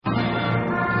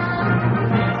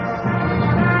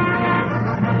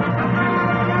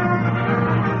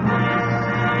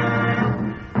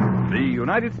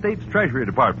United States Treasury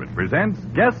Department presents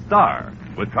Guest Star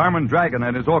with Carmen Dragon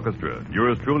and his orchestra,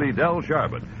 yours truly, Del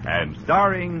Sharbutt, and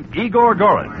starring Igor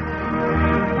Gorin.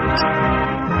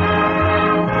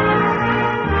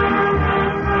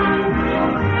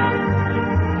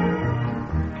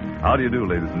 How do you do,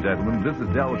 ladies and gentlemen? This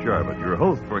is Del Sharbutt, your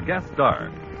host for Guest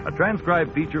Star, a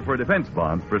transcribed feature for defense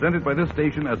bonds presented by this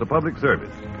station as a public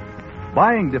service.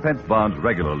 Buying defense bonds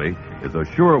regularly is a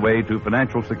sure way to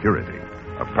financial security,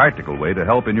 a practical way to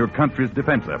help in your country's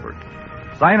defense effort.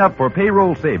 Sign up for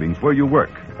payroll savings where you work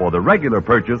for the regular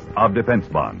purchase of defense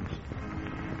bonds.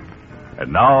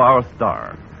 And now our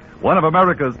star, one of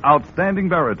America's outstanding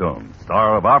baritones,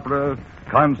 star of opera,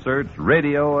 concerts,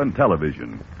 radio, and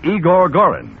television, Igor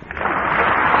Gorin.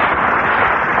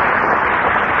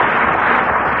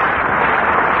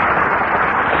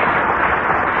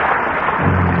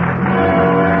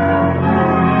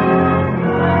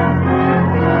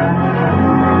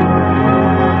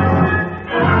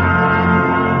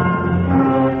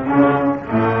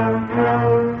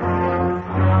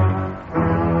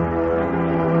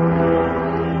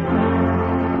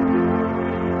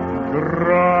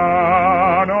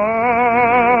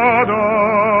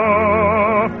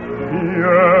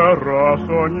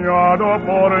 Soñado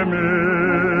por mí,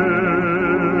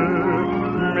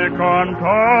 mi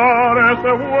cantar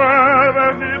se vuelve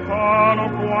gitano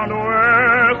cuando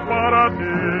es para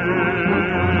ti.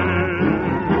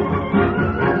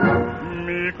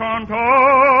 Mi cantar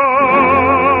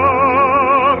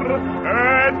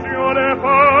hecho de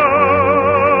fantasía,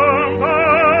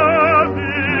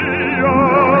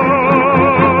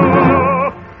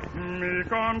 mi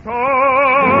cantar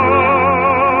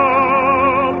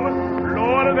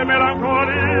de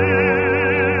melancolía,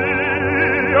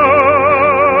 yo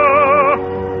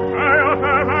te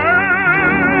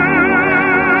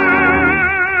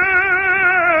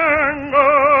vengo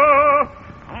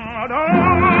a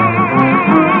dar.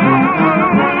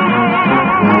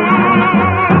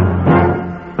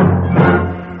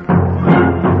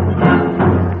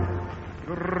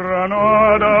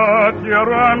 Granada,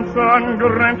 tierra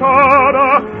ensangrentada,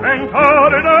 en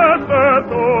carnes de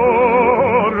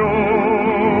toro,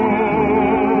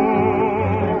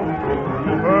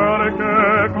 perché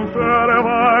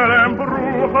conserva el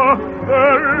embrujo de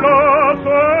los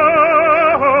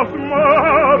osmaros.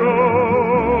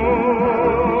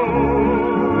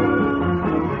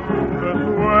 De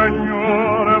sueño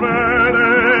rebelde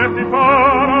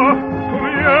gitano,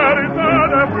 cubierta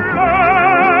de flores,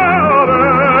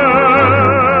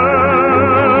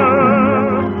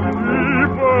 y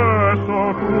beso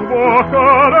tu boca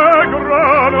de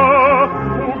grana,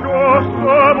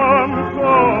 jugosa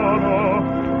manzana,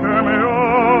 que me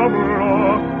habla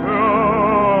de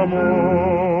amores.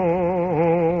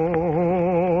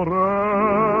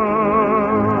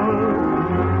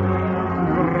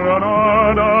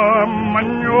 Granada,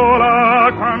 mañola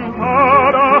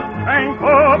cantada en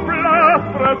coplas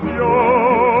preciosas.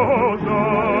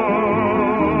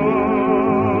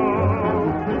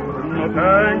 No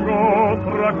tengo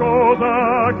otra cosa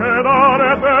que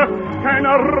darte que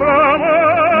una rama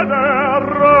de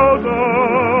rosas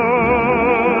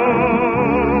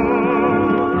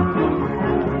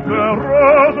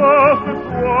de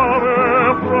suave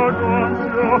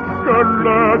fragancia que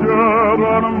le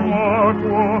llevan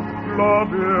mago la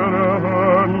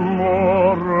Virgen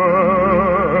morena.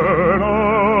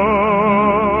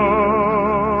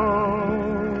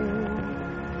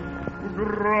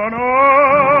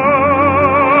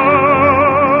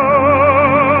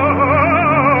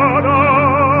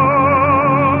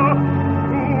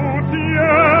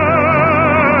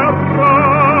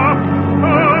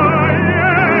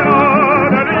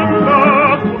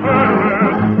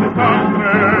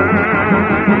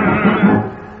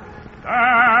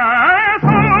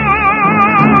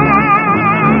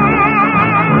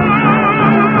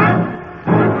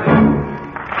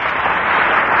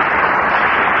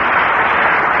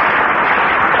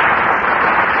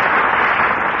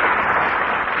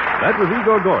 That was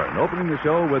Igor Gorin opening the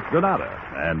show with Granada,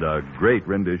 and a great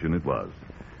rendition it was.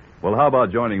 Well, how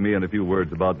about joining me in a few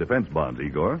words about defense bonds,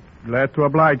 Igor? Glad to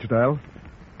oblige, Del.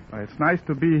 It's nice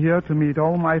to be here to meet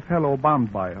all my fellow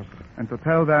bond buyers and to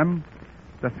tell them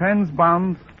defense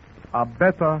bonds are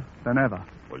better than ever.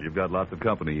 Well, you've got lots of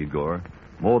company, Igor.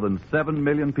 More than 7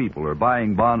 million people are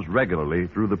buying bonds regularly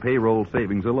through the payroll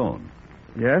savings alone.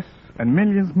 Yes, and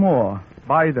millions more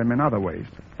buy them in other ways.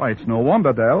 Why, it's no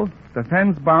wonder, Del.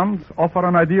 Defense bonds offer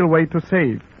an ideal way to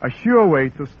save, a sure way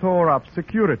to store up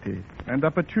security and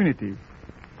opportunity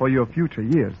for your future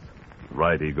years.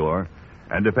 Right, Igor.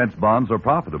 And defense bonds are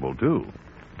profitable, too.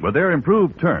 With their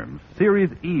improved terms, Series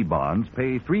E bonds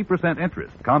pay 3%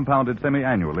 interest, compounded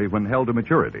semi-annually when held to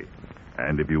maturity.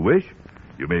 And if you wish,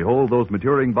 you may hold those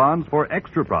maturing bonds for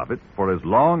extra profit for as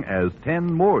long as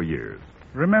 10 more years.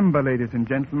 Remember, ladies and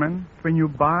gentlemen, when you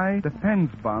buy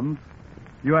defense bonds,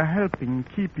 you are helping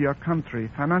keep your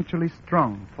country financially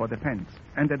strong for defense.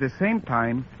 And at the same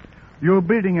time, you're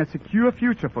building a secure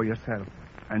future for yourself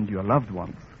and your loved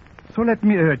ones. So let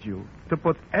me urge you to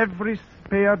put every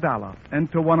spare dollar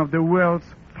into one of the world's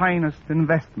finest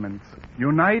investments,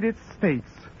 United States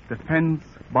defense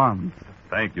bonds.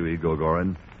 Thank you, Igor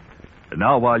Gorin. And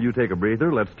now, while you take a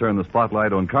breather, let's turn the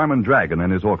spotlight on Carmen Dragon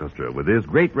and his orchestra with his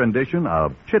great rendition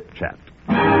of Chit Chat.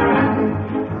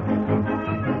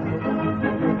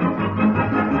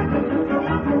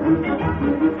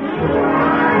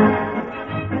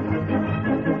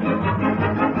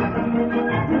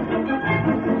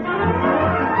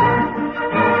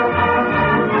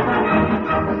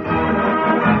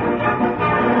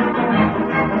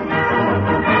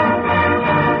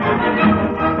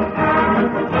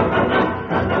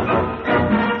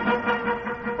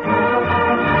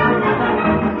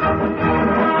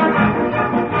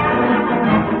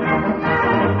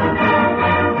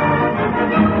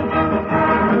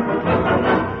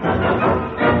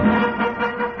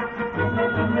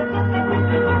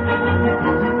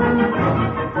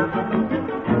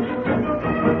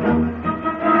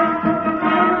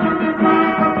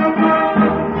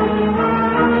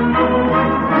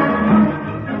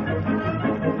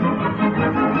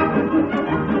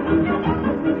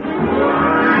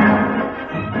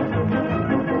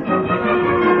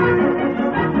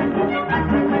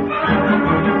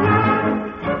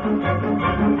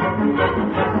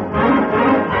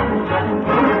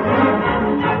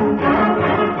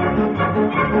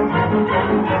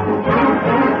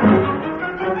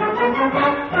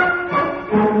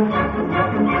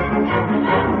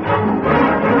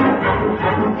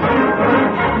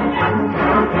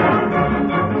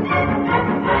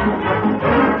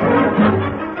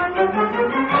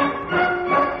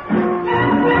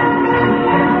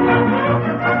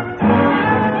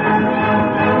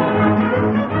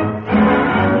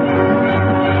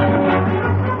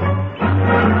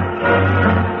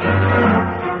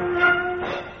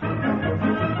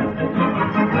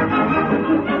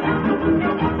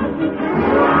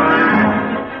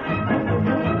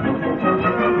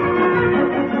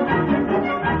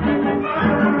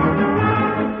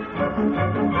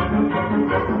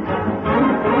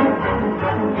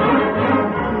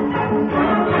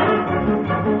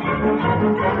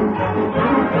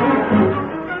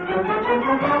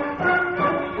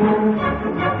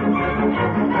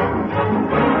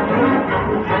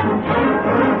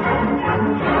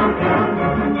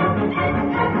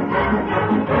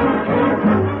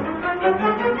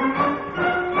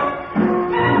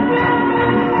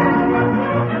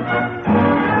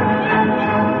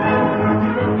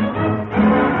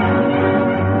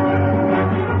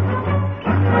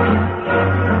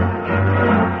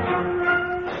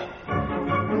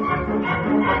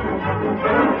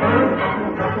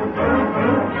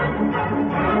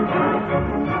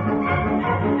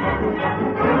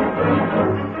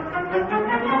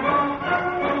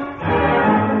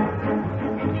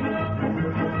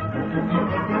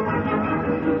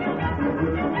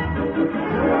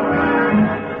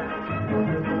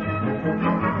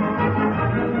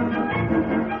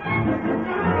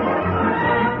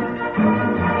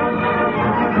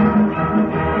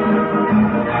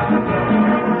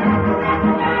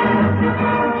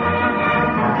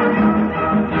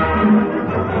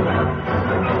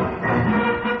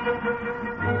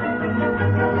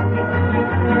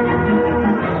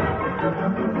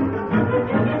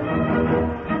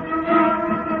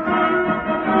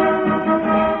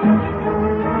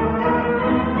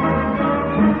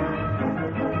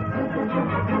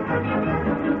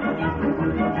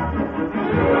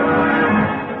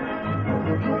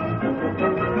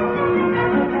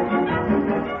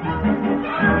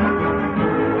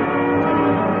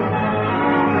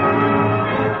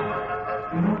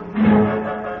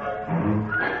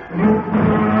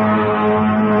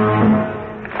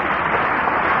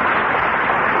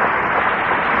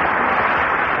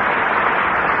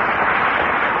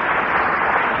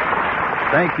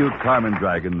 Thank you, Carmen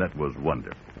Dragon. That was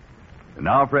wonderful. And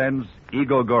now, friends,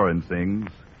 Igor Gorin sings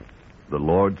The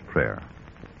Lord's Prayer.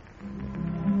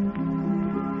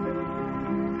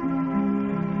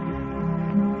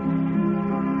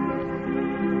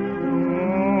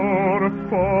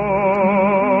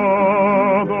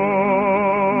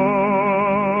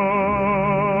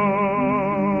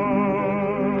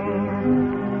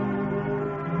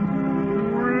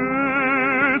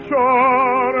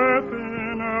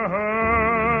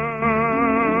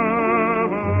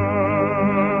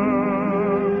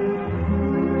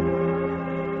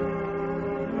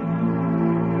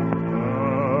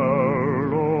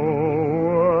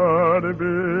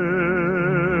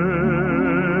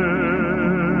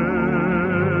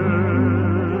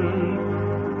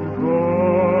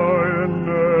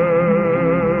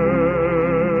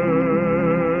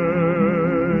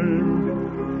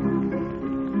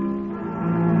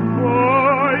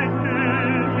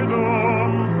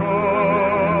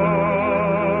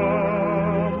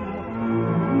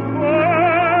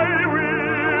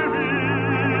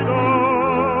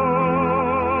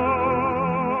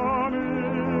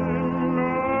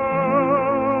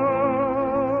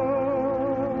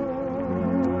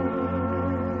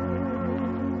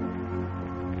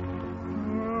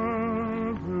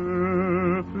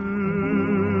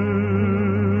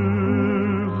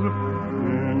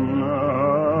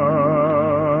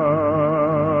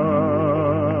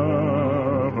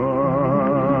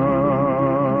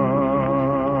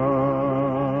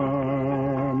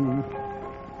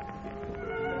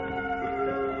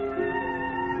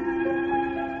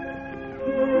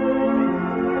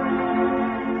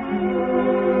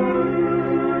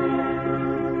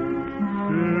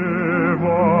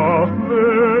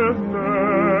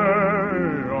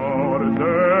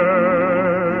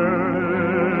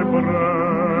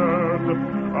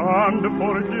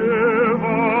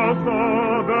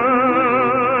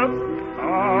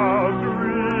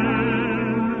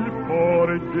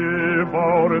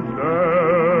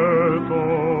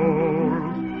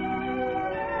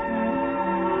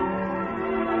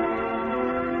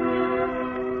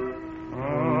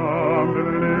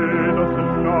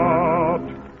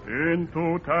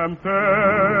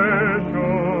 temptation,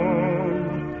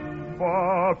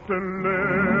 but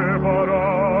deliver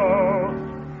us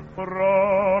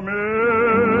from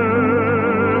evil.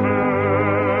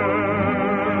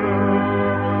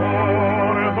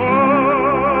 For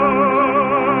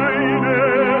thine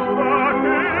is the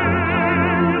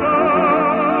kingdom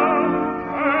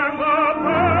and the power and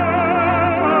the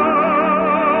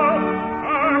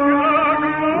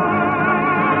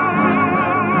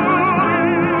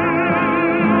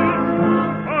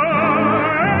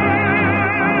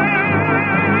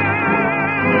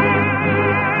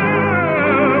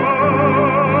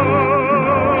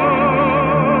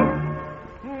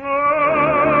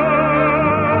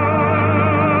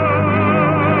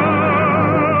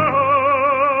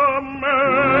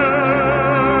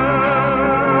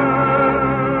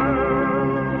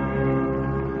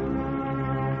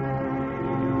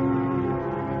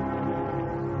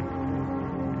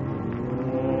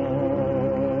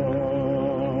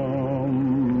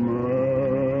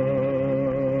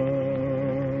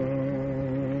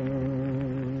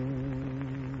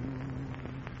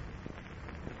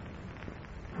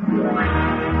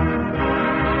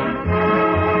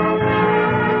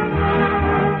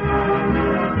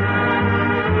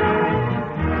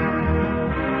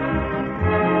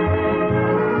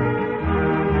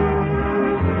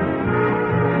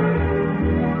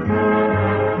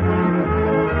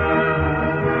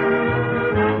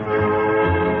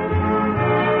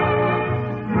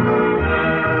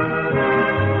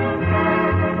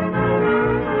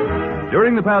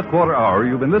During the past quarter hour,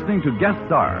 you've been listening to Guest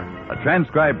Star, a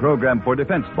transcribed program for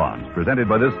defense bonds presented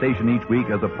by this station each week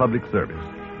as a public service.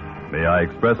 May I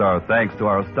express our thanks to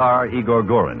our star, Igor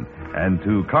Gobin, and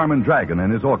to Carmen Dragon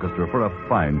and his orchestra for a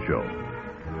fine show.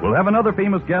 We'll have another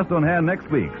famous guest on hand next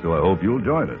week, so I hope you'll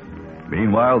join us.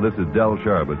 Meanwhile, this is Del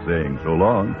Sharbutt saying so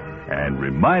long and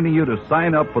reminding you to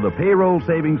sign up for the payroll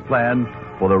savings plan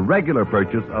for the regular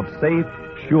purchase of safe,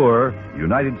 sure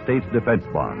United States defense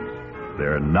bonds.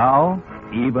 They're now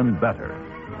even better.